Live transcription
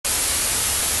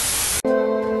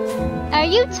Are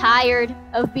you tired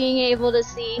of being able to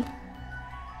see?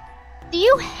 Do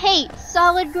you hate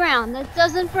solid ground that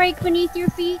doesn't break beneath your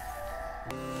feet?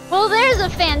 Well, there's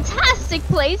a fantastic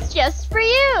place just for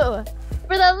you!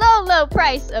 For the low, low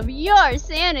price of your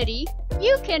sanity,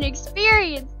 you can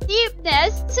experience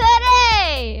Deepnest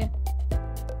today!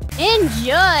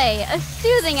 Enjoy a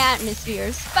soothing atmosphere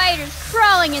of spiders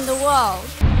crawling in the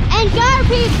walls and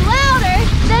garpeeps louder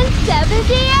than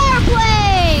 70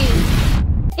 airplanes!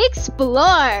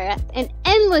 Explore an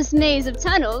endless maze of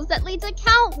tunnels that lead to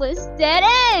countless dead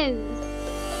ends!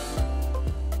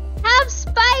 Have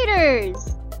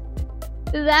spiders!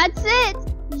 That's it!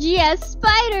 Just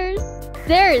spiders!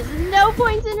 There is no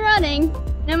point in running.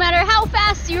 No matter how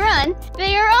fast you run,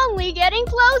 they are only getting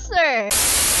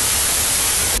closer!